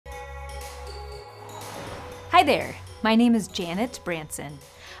Hi there, my name is Janet Branson.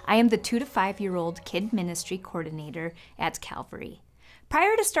 I am the 2 to 5-year-old kid ministry coordinator at Calvary.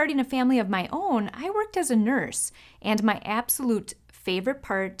 Prior to starting a family of my own, I worked as a nurse, and my absolute favorite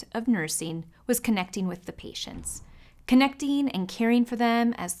part of nursing was connecting with the patients, connecting and caring for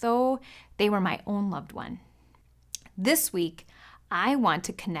them as though they were my own loved one. This week, I want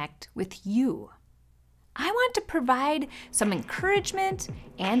to connect with you. I want to provide some encouragement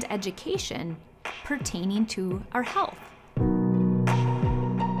and education pertaining to our health.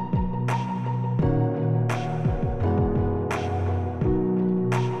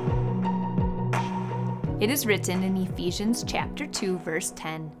 It is written in Ephesians chapter 2, verse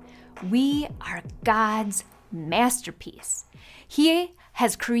 10, we are God's masterpiece. He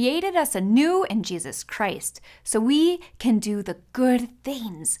has created us anew in Jesus Christ so we can do the good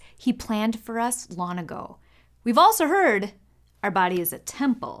things He planned for us long ago. We've also heard our body is a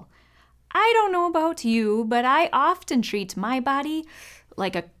temple. I don't know about you, but I often treat my body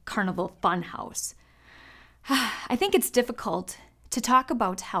like a carnival funhouse. I think it's difficult to talk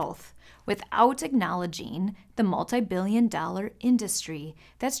about health without acknowledging the multi-billion-dollar industry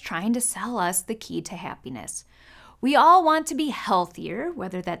that's trying to sell us the key to happiness. We all want to be healthier,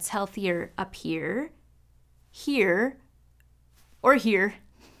 whether that's healthier up here, or here.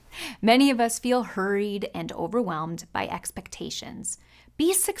 Many of us feel hurried and overwhelmed by expectations.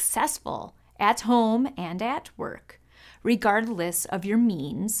 Be successful at home and at work. Regardless of your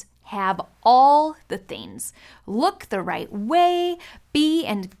means, have all the things. Look the right way, be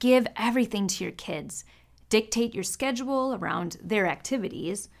and give everything to your kids. Dictate your schedule around their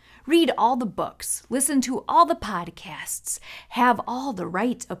activities. Read all the books, listen to all the podcasts, have all the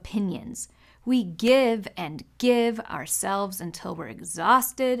right opinions. We give and give ourselves until we're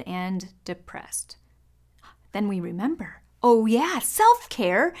exhausted and depressed. Then we remember, oh yeah,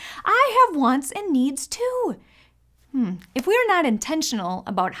 self-care. I have wants and needs too. If we are not intentional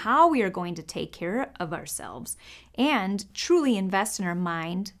about how we are going to take care of ourselves and truly invest in our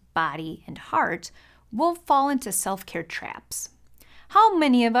mind, body, and heart, we'll fall into self-care traps. How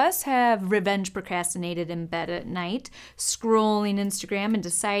many of us have revenge procrastinated in bed at night, scrolling Instagram and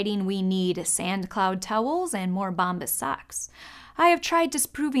deciding we need sand cloud towels and more Bombas socks? I have tried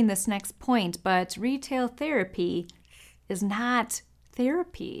disproving this next point, but retail therapy is not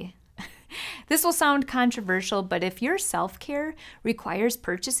therapy. This will sound controversial, but if your self-care requires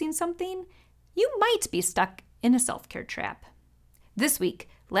purchasing something, you might be stuck in a self-care trap. This week,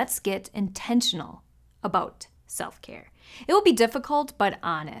 let's get intentional about self-care. It will be difficult, but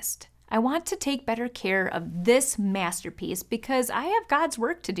honest. I want to take better care of this masterpiece because I have God's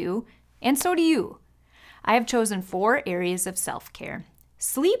work to do, and so do you. I have chosen 4 areas of self-care: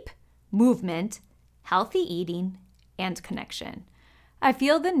 sleep, movement, healthy eating, and connection. I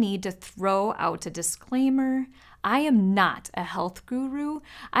feel the need to throw out a disclaimer. I am not a health guru.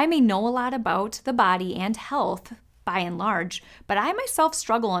 I may know a lot about the body and health by and large, but I myself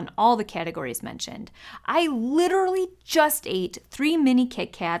struggle in all the categories mentioned. I literally just ate 3 mini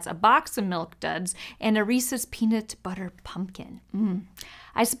Kit Kats, a box of Milk Duds, and a Reese's Peanut Butter Pumpkin.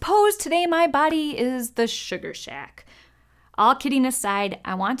 I suppose today my body is the sugar shack. All kidding aside,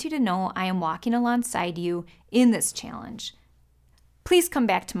 I want you to know I am walking alongside you in this challenge. Please come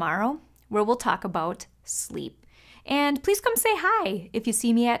back tomorrow where we'll talk about sleep. And please come say hi if you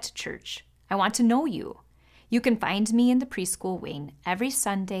see me at church. I want to know you. You can find me in the preschool wing every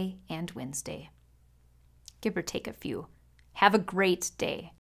Sunday and Wednesday. Give or take a few. Have a great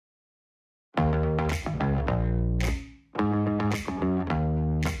day.